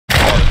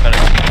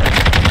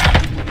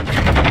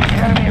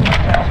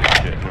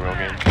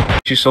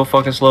She's so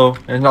fucking slow.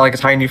 And it's not like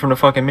it's hiding you from the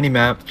fucking mini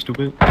map,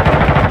 stupid. The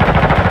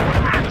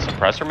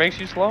suppressor makes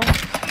you slow?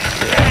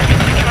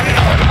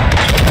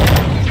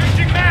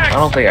 I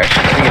don't think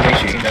actually. I think it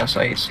makes you in that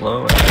sight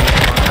slow.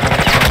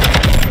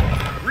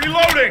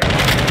 Reloading!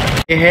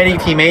 Get heady,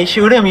 teammate.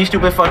 Shoot him, you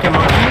stupid fucking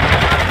monkey.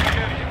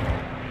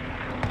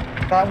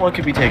 That one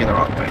could be taken the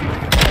wrong way.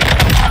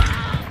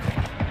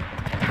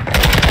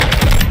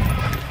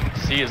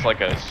 C is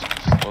like a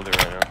slowly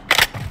right now.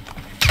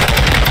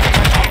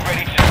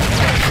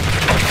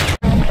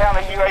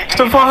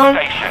 Stefan,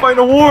 fight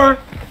a war.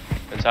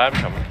 Inside,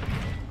 I'm coming.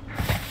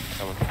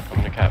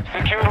 Coming to cap.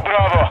 Secure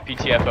Bravo.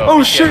 PTFO.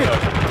 Oh shit!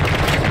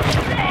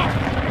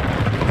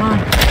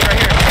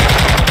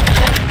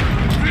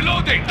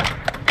 Reloading!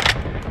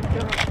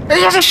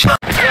 He has a shot!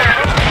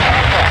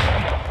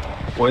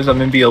 Boys, I'm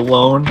gonna be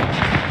alone.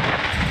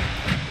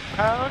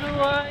 How do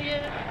I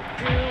get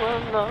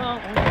you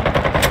alone?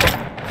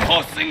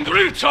 Tossing I'm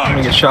recharge!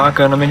 gonna get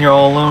shotgun, I'm in here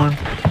all alone.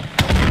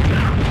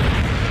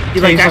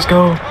 You like Let's that?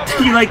 go.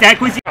 You like that,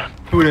 Quizzy?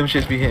 Two of them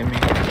shits be hitting me.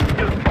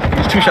 He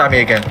just two-shot me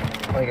again.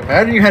 Like,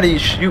 imagine you had to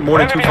shoot more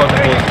than two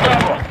fucking bullets.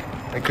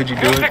 Like, could you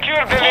do it?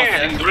 Secure the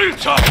lead!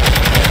 Recharge!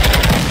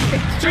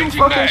 Two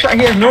fucking shot.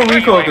 He has no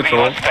recoil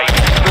control. Goes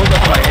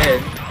up my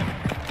head.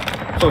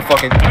 So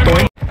fucking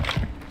going.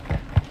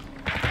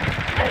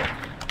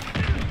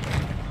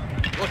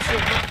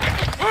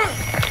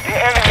 The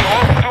enemy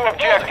holds two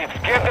objectives.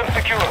 Get them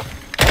secure.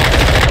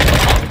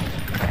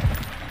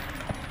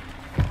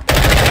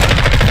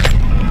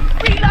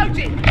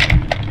 Reloading!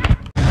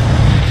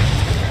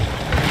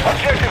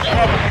 Objective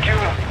Bravo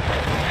secure.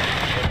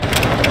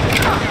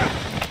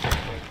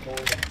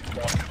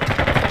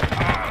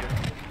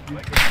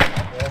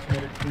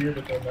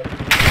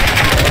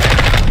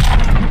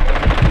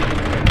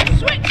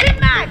 Switching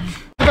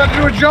mags! About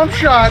to do a jump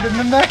shot and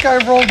then that guy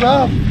rolled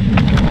up.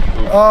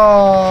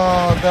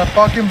 Oh, that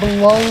fucking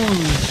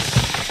blows.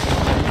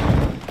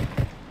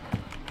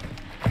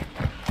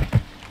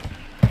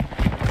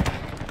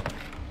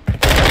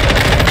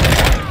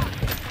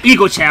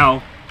 Eagle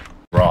Chow.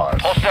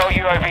 Hostile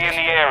UAV in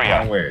the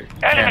area.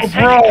 Enemy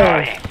Bro,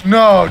 target.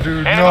 no,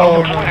 dude, Enemy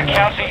no, deployed a no.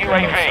 counter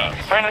UAV.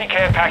 Friendly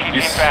care package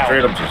inbound.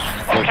 Straight up just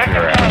flip Objective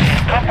your done.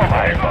 ass.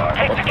 Compromise.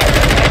 Take the kill.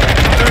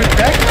 Dude,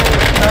 that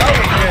guy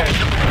was dead.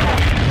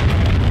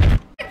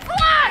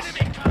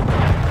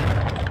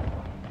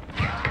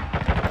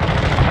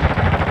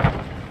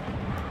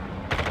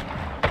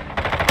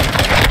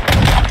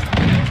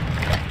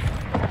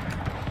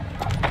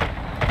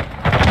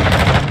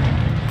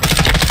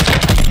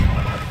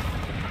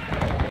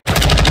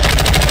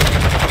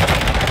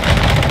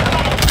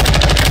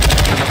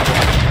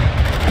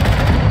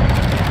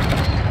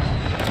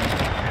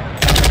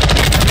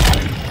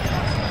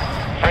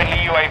 Friendly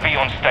UAV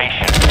on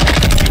station.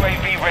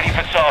 UAV ready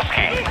for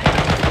Sarsky.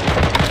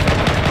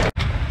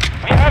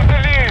 We have the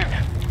lead.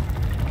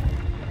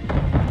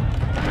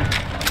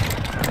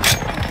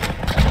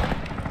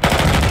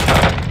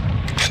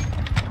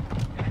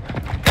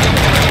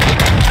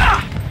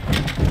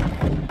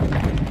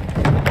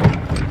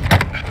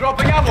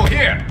 Dropping ammo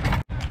here.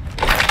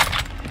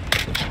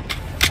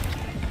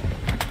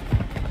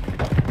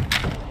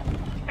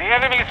 The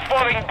enemy is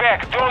falling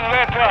back. Don't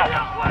let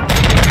up.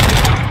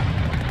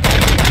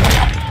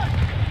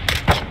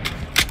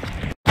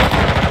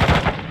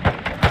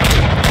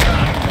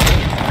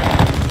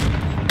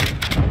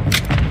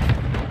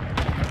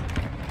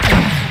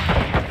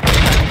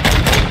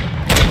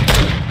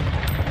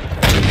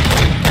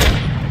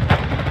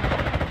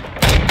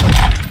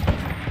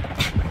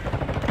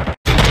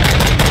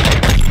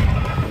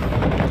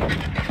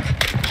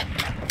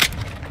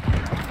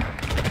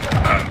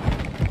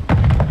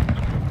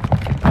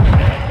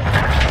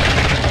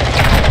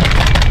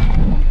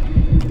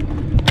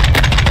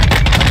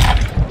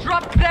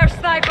 Drop their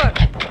sniper!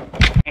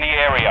 In the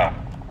area.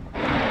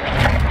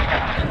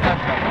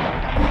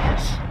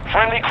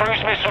 Friendly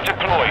cruise missile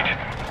deployed.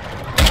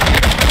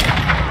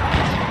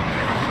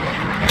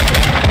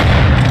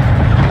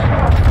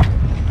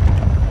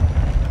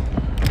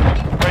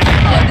 Friendly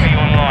UAV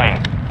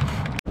online.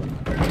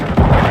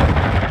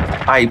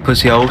 Aight,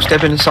 pussy hole,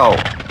 step in the salt.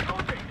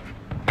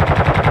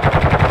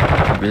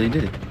 I really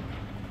did it.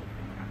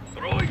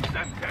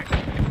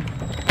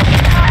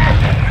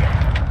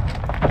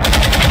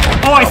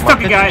 Oh, I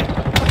stuck a guy.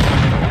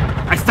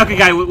 I stuck a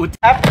guy with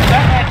After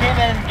that man came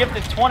in and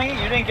gifted 20, you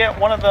didn't get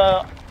one of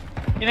the...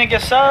 You didn't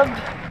get subbed?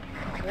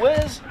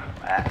 Wiz?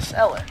 Ah,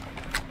 sell it.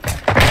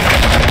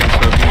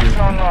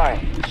 Online.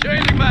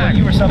 Changing back.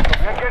 You were subbed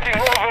before. You're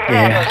getting overrun.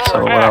 Yeah,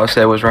 so what I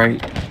said was right.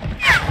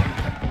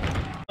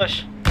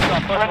 Push. Push.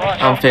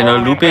 I'm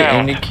finna loop it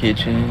in the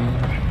kitchen.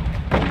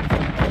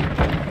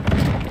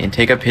 And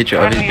take a picture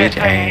of this bitch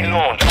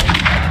ass.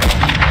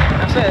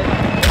 That's it.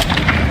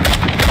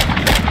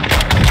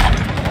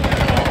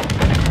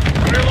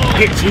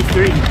 Get G3.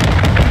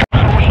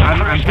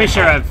 I'm pretty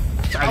sure I've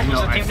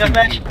Was it team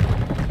deathmatch?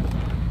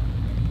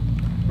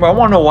 Bro, I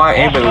wanna know why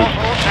anybody would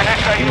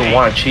even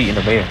want to cheat in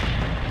the beta.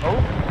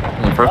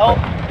 In the first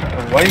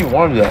place. Why do you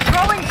want to do that?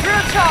 Throwing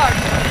drill charge!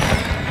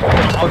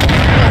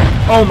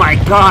 Oh my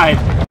god!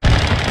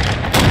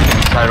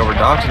 Side over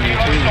dogs and you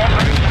too.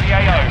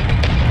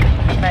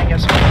 Man,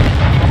 guess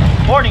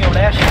what? Morning, old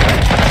Ash.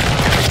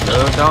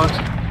 Love dogs.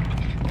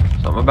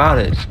 Something about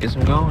it. Just get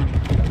some going.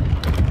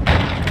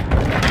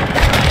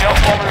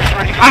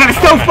 I got a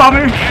stealth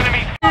bomber!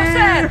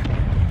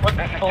 What?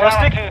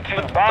 Ballistic?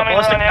 The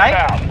ballistic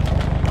knife?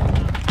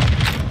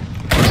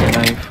 What's that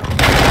knife?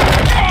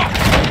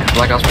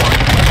 Black Ops 1.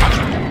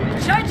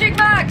 Changing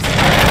mags!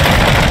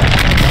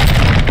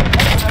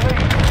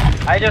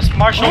 I just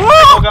marshaled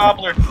Pickle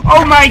Gobbler.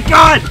 Oh my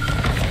god!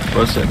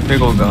 Bust that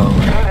pickle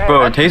gobbler.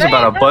 Bro, it tastes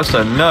about to bust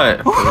a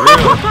nut. For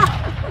real.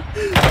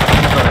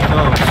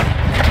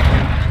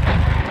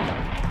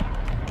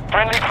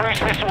 Friendly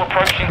cruise missile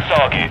approaching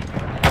target.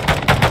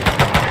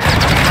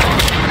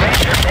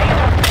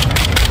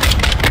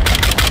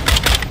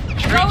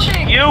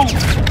 Loading! You!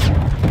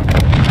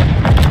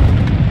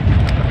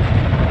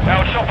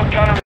 Now chopper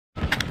gunner.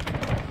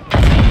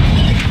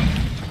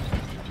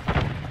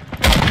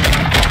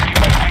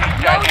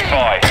 Standing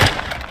by.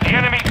 The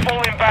enemy's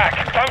falling back.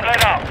 Don't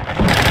let up.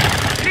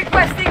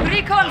 Requesting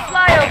recon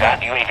flyover.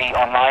 That UAV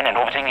online and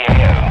orbiting the AO.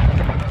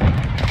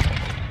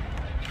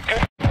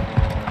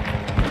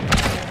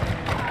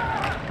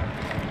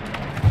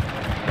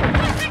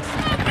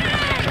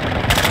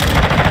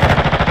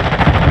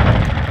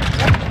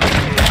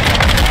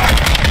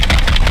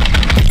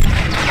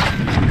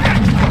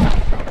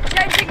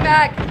 Changing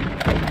mag.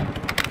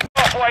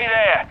 Halfway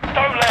there.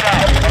 Don't let up.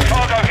 A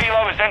cargo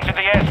helo has entered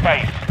the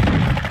airspace.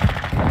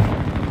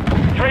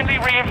 Friendly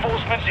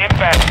reinforcements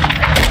inbound.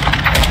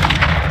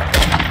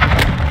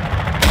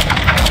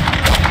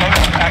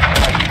 Bonus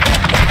activated.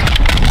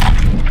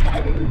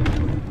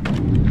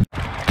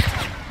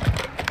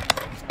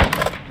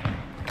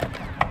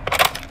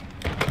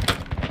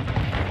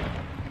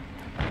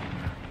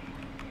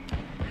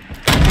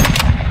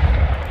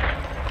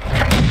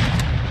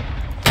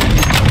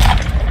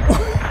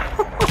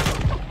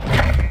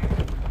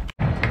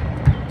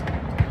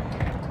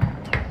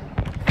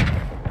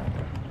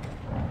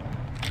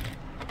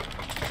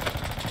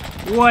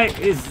 What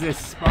is this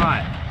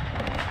spot?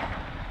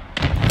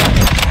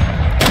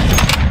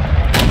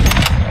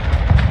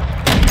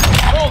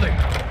 Holding.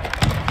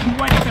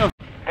 What the?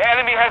 The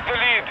enemy has the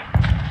lead.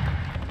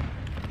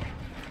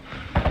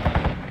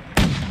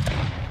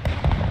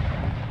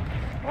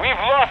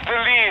 We've lost the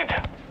lead.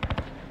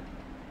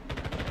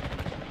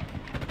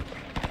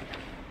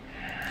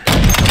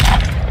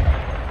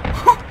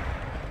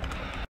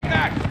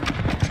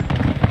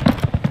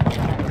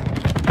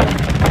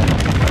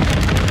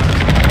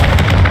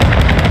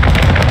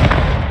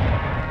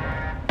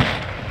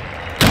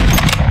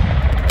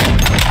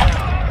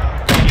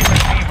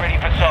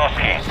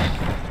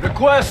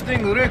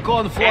 Requesting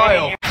recon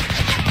flyover.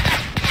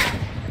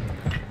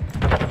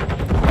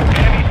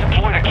 Enemies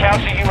deployed a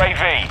counter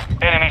UAV.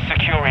 Enemy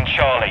securing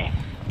Charlie.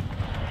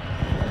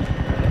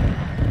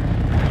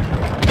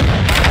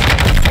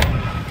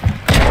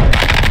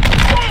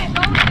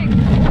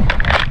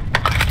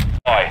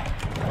 Aye.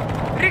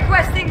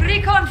 Requesting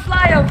recon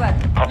flyover.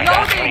 Copy that.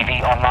 Loading. UAV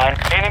online.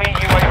 Enemy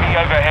UAV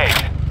overhead.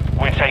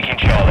 We're taking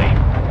Charlie.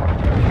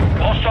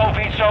 Hostile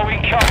VTOL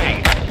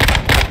incoming.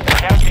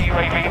 Counter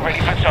UAV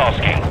ready for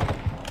tasking.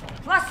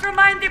 Cluster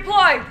mine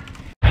deployed.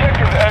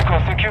 Sector Echo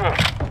secure.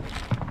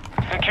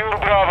 Secure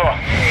Bravo.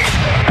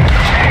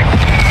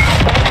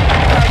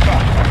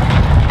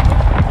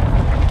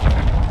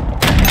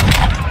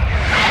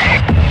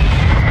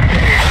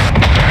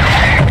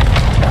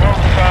 Go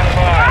stand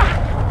by.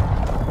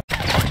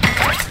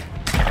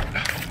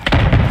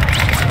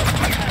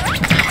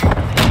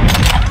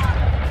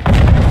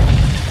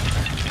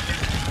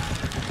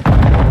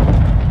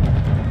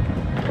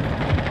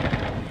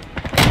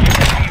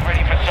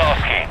 Ready for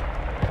tasking.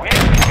 We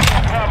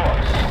execute Bravo.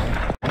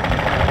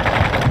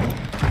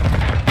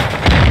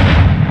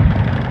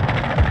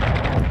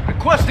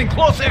 Requesting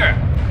close air.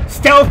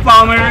 Stealth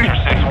bomber!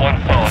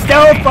 6-1 solid.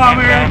 Stealth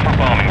bomber! Down for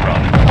bombing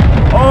run.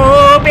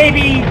 Oh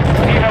baby!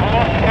 We have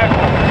lost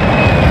Echo.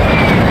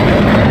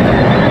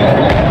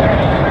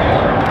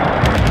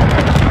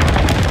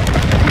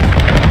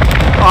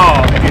 Oh,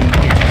 I didn't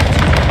hear.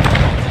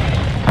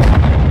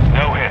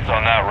 No hits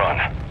on that run.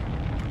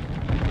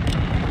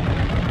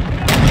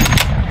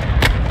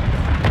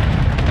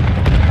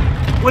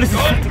 What is this?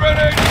 Gun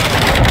grenade.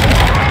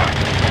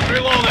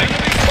 Reloading.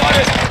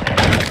 Spotted.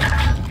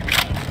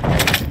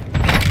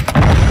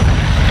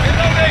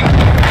 Reloading.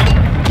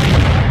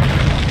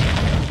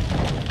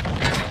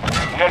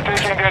 They're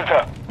taking Delta.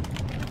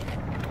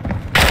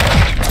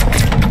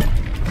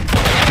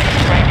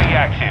 UAV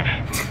active.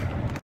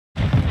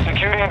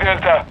 Securing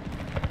Delta.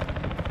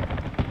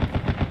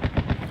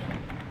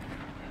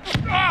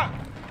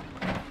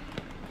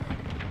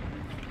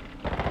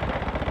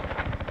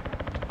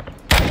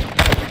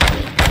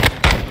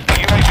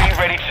 UAV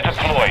ready to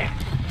deploy.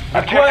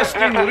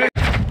 Requesting Objective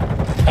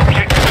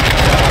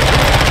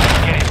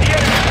Get it.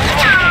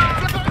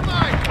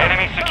 The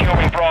enemy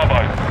securing Bravo.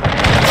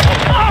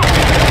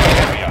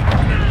 Area.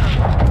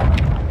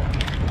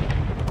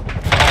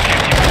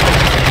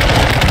 Objective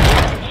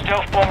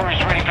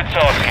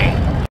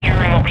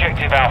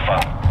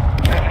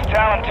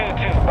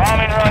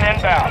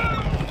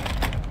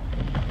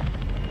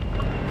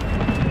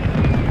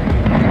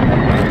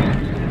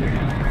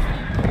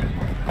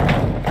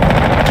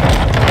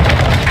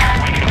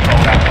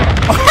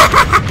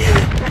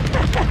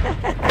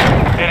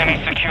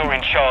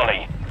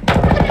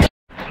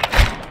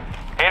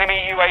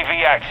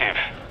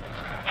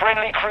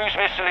cruise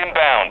missile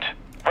inbound.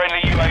 Friendly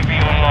UAV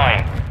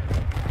online.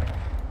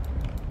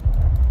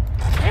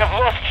 We have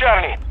lost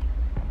Charlie.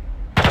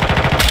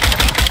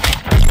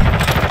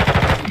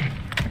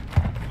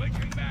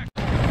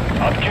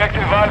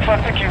 Objective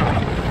Alpha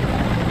secure.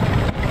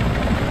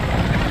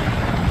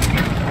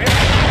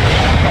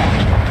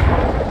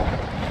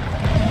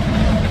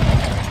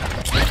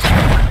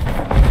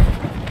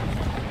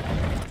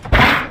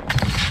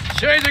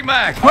 Changing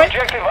mag.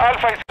 Objective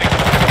Alpha is...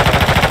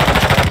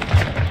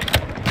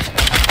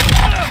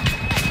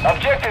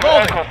 Objective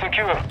Echo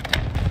secure.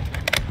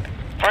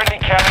 Friendly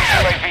counter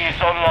UAV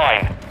is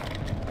online.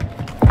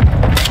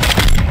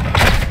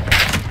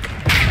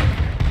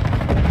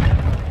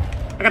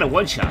 I got a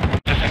one shot.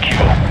 To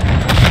secure.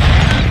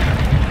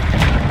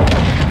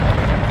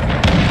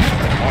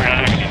 We're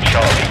losing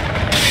Charlie.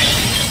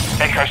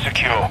 Echo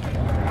secure.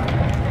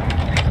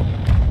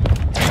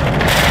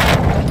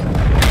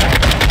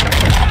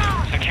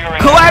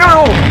 Securing.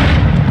 Collateral!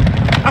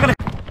 I gotta.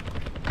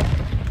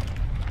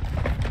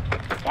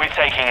 We're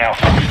taking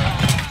Alpha.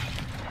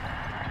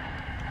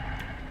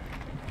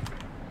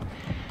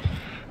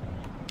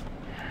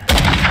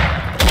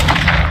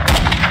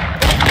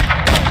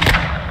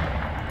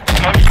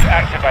 Post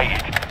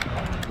activated.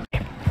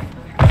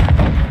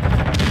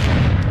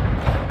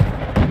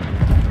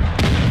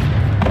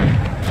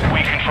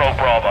 We control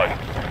Bravo.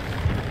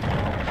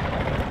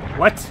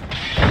 What?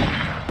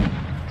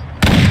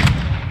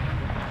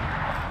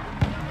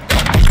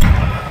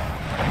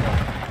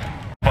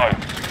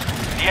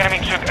 The enemy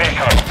took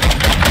Echo.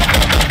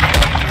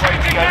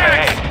 UAV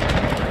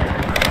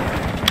overhead.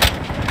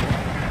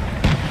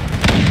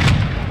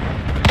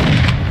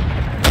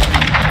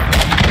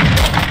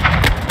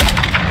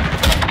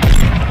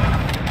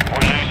 We're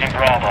losing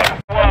Bravo.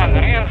 1,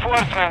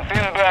 reinforcements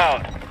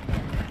inbound.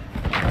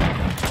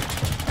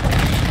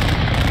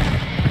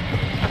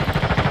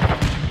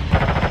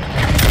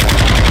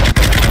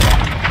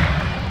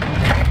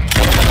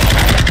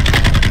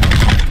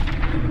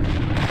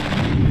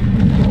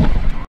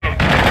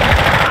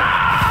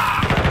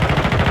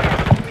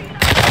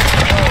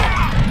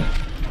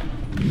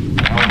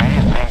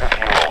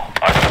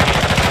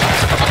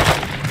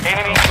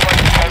 Enemy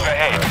UAV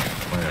overhead.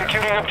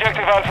 Securing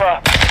objective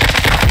Alpha.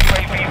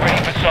 UAV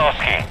ready for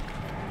tasking.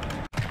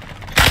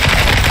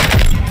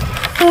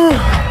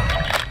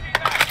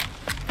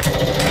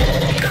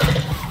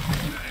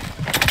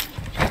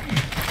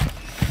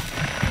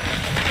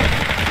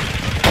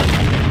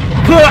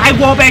 I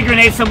wallbang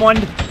grenade someone.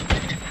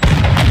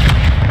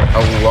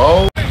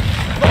 Hello?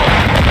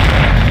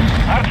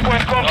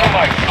 Hardpoint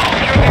compromised.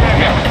 Secure the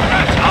area.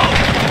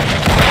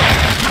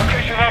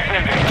 Location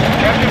updated.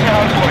 Capture the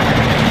hardpoint.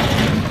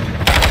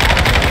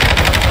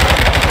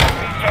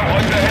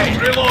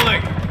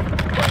 Reloading.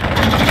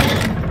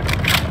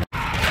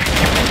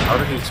 How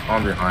did he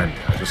spawn behind me?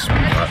 I just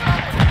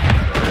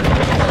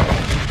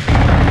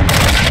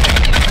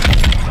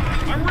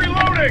I'm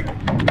reloading.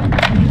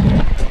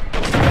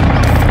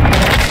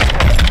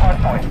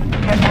 Hardpoint.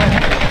 Get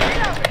ready.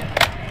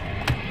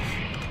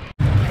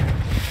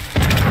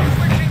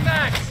 Switching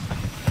max.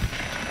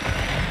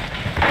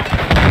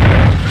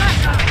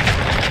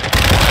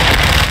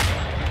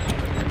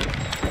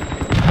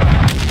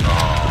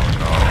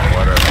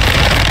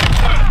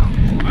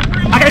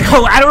 I got a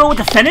collateral with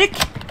the Fennec?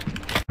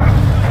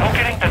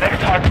 Locating the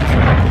next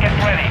hardpoint. Get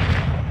ready.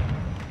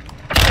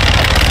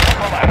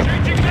 Come out.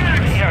 Changing the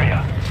area.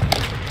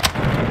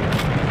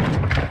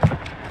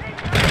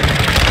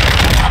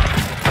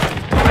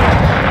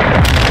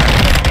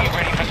 Be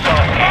ready for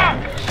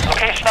tasking.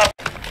 Location up.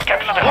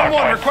 Capture the 1-1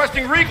 hardpoint.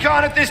 requesting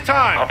recon at this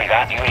time. Copy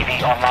that.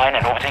 UAV online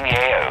and orbiting the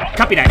AO.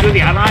 Copy that. Do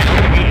the online.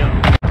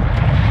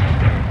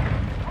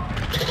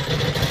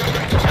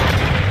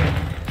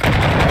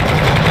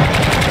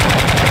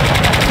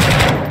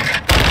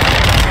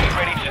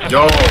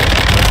 Yo!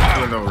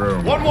 In the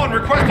room. 1-1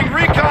 requesting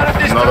recon at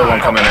this Another one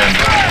time. coming in.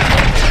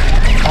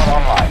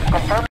 Online.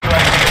 Confirm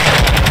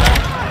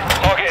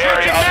target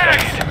area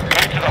updated.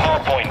 Move to the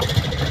hard point.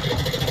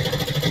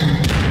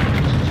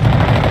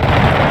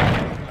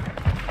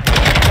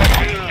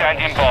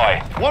 Standing by.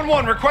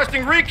 1-1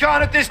 requesting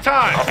recon at this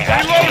time. Copy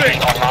that.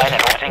 Reloading. Online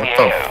and orbiting What the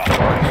the AO. fuck?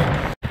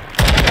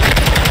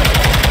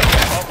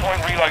 Hard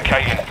point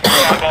relocating.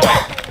 Stand by.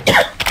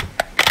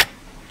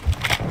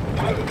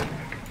 Reloading.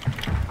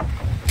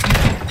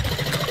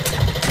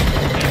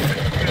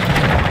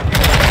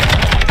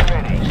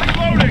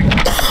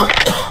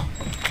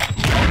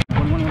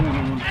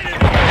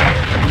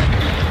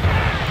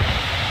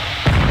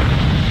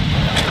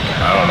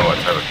 I don't know what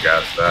type of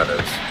gas that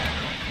is.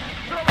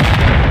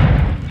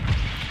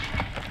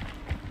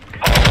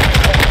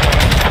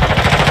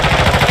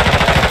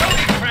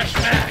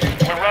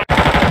 We're running.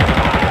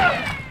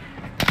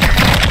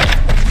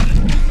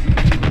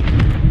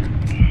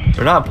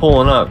 They're not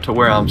pulling up to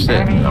where I'm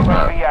sitting. I'm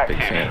not a big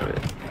fan of it.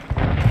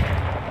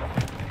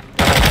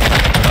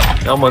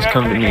 They almost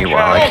come to me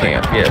while I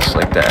camp. Yes,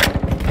 like that.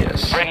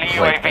 Yes. Friendly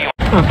Like UAV.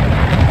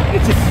 that.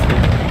 It's just.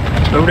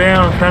 Slow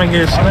down, I'm trying to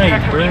get a snake,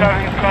 Objective bro.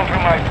 Charlie is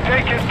compromised.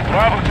 Take it.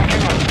 Bravo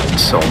secure.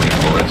 So many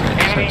bullets. I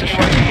just have to shoot.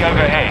 UAV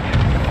overhead.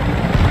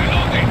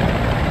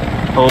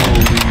 Holy.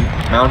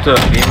 Mount up,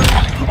 gamers.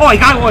 Oh, I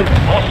got one!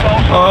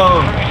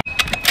 Oh.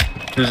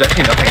 There's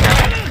actually nothing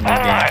happening in this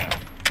Alright. game.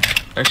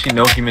 Actually,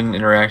 no human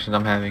interactions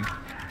I'm having. What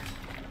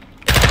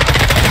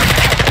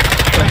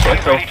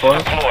the Ready to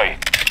fuck? deploy.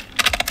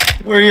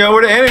 Where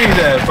the enemies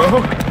at,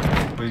 bro?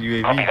 Where's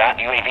UAV? Copy that.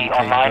 UAV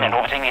online and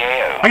orbiting the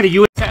AO. I got a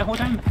US that whole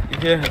time?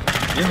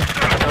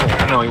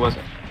 Yeah. No, he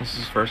wasn't. This is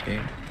his first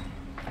game.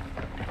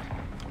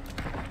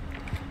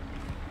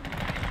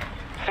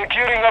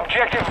 Securing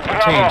objective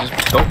Change, Bravo.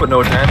 just don't put no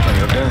attachment on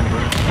your gun, bro.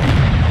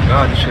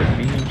 God, this shit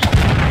means.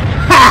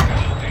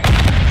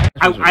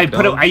 I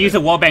used a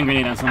wallbang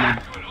grenade on someone.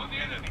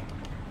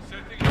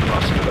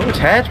 No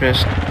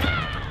attachments.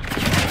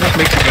 This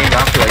makes the game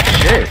not feel like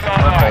shit.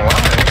 I'm not gonna lie.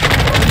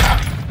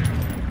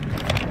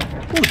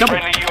 Ooh, double.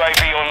 Friendly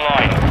UAV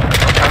online.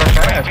 Kinda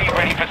fast, UAV bro.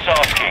 ready for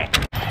tasking.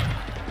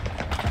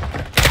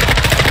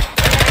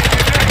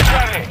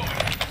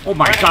 Oh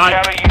my Friendly god.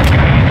 Charlie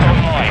UAV is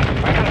online.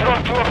 We control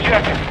 2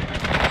 objectives.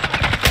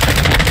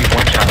 He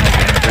one-shot me. I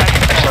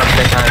saw him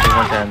 10 times, he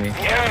one-shot me. The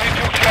enemy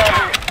took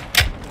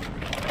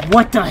Charlie.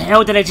 What the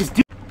hell did I just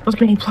do? What's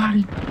getting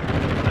plotted?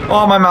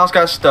 Oh, my mouse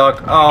got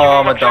stuck. Oh,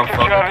 I'm a dumb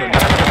fuck.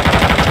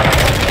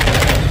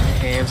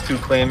 Hands too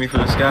clammy for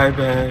the sky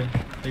bag.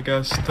 They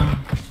got stuck.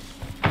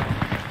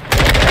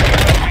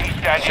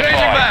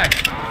 Changing back.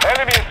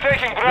 Enemy is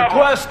taking Bravo.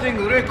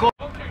 Requesting recon.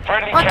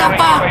 Friendly Charlie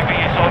UAV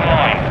is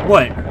online.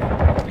 What?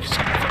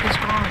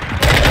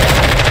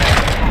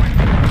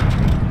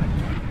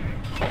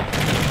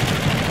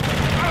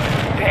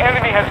 The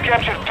enemy has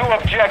captured 2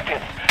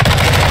 objectives.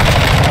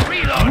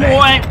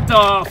 What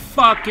the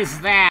fuck is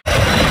that?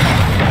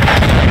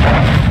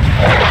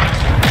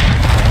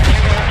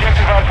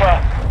 Objective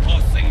Alpha.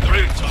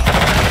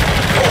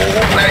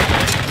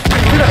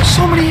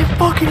 So many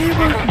fucking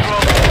hamburgers.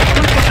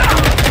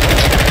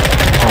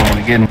 Oh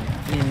my goodness.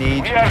 You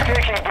need We are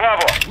taking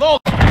Bravo.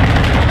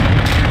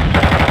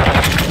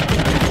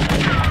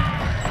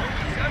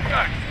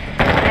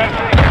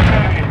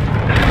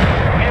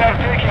 We are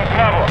taking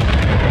Bravo.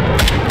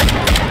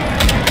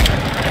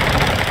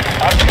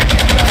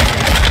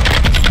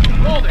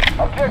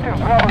 Objective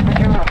Bravo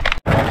secure.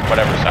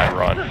 Whatever side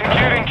we're on.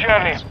 Securing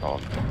Charlie. It's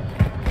called. I'm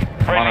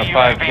on Friendly a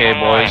UAV 5K,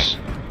 online. boys.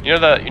 You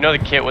know the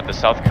kit with the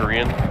South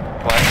Korean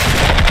flag?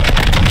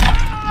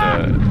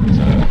 It's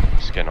a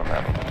skin on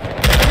that one.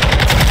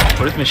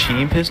 What is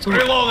machine pistol?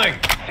 Reloading.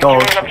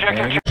 Dog Securing shit,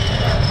 man. objective.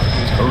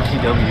 Use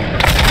OTW.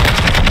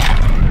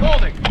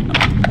 Holding.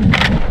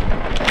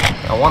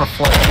 I want to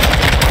flank.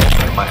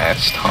 My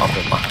ass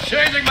stomping my.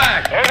 Changing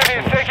back.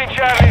 Enemy is taking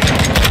Charlie.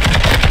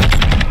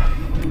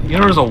 You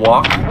know there's a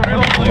walk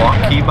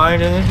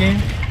keybind in this game?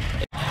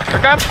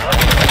 We're good.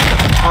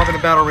 Talking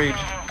to Battle Rage.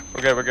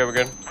 We're good.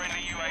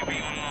 Friendly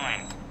UAV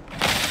online.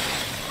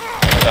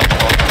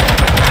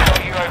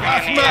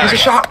 UAV in the There's a air.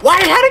 shot. Why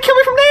did it kill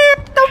me from there?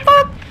 What the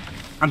fuck?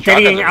 I'm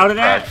getting out of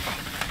that.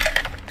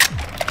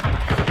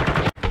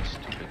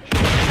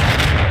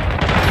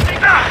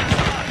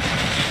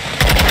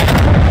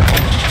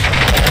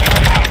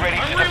 Ready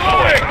to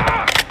deploy.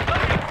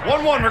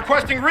 1-1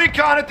 requesting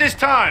recon at this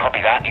time. Copy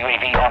that.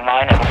 UAV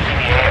online and orbiting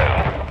the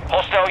AO.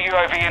 Hostile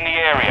UAV in the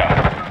area.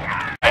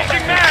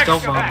 Changing max.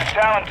 Stealth bomb.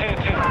 Talon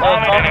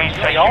 2-2. Enemies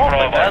taking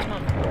Bravo.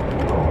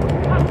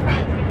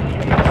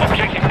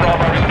 Objective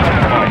Bravo is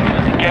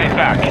compromised. Get it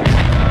back.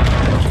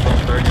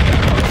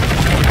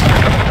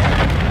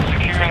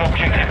 Securing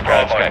objective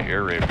Brad's Bravo. got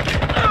ear rape.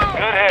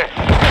 Good hits.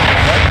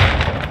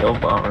 Yo,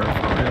 bomber.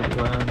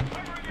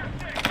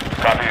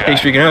 Copy that. Hey,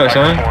 streaking us,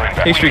 huh?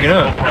 Hey, streaking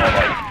up.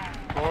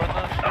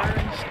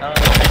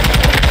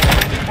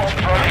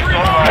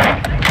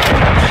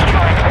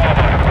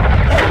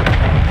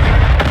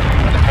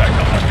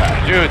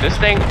 Dude, this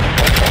thing.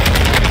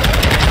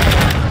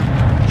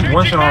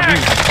 One shot on me.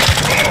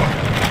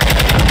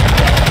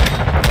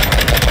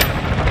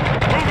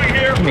 Moving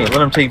here. I mean,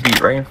 let him take beat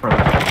right in front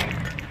of me.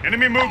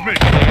 Enemy movement.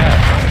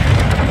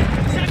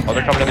 Oh,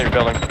 they're coming in your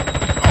building.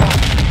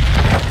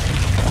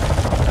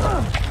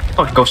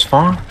 Fuck, Ghost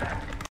Farm.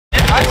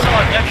 I saw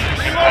Nexus.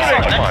 I saw Oh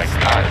my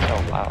Nexus. god, it's so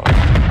loud.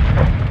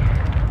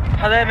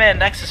 How that man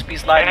Nexus be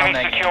sliding on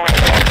Enemy that game? securing.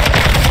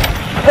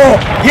 Oh,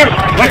 here!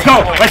 Let's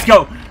go! Let's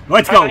go!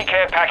 Let's go! Friendly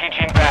care package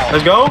inbound.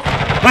 Let's go.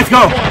 Let's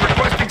go!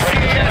 Requesting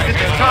CN at this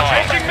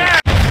time. Changing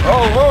max.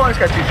 Oh, whoa, I just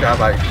got 2 shot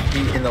by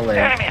he in the leg.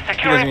 Enemy He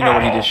securing doesn't even know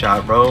what he Bravo. just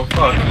shot, bro.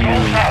 Fuck you.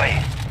 Charlie.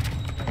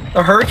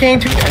 A Hurricane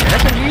 2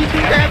 SMG 2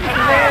 damage in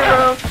there,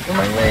 bro. In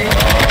my leg.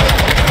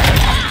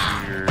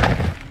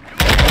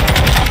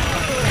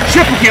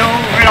 Triple kill!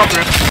 Right off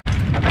rip.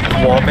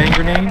 Wallbang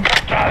grenade.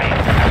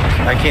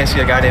 I can't see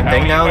a goddamn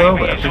thing now though,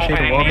 but I appreciate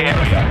the wallbang.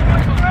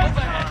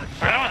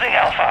 We're losing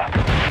Alpha.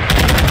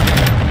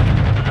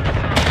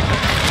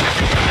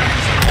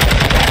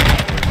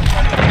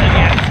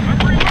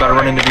 Gotta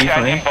run into B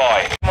for me. Standing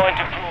by. Mind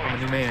I'm a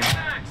deployed. new man.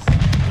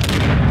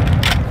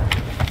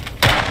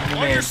 New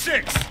On your man.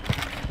 6.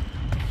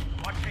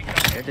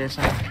 They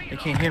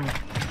can't hear me.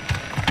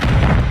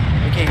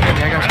 They can't hear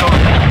me. I got stalked.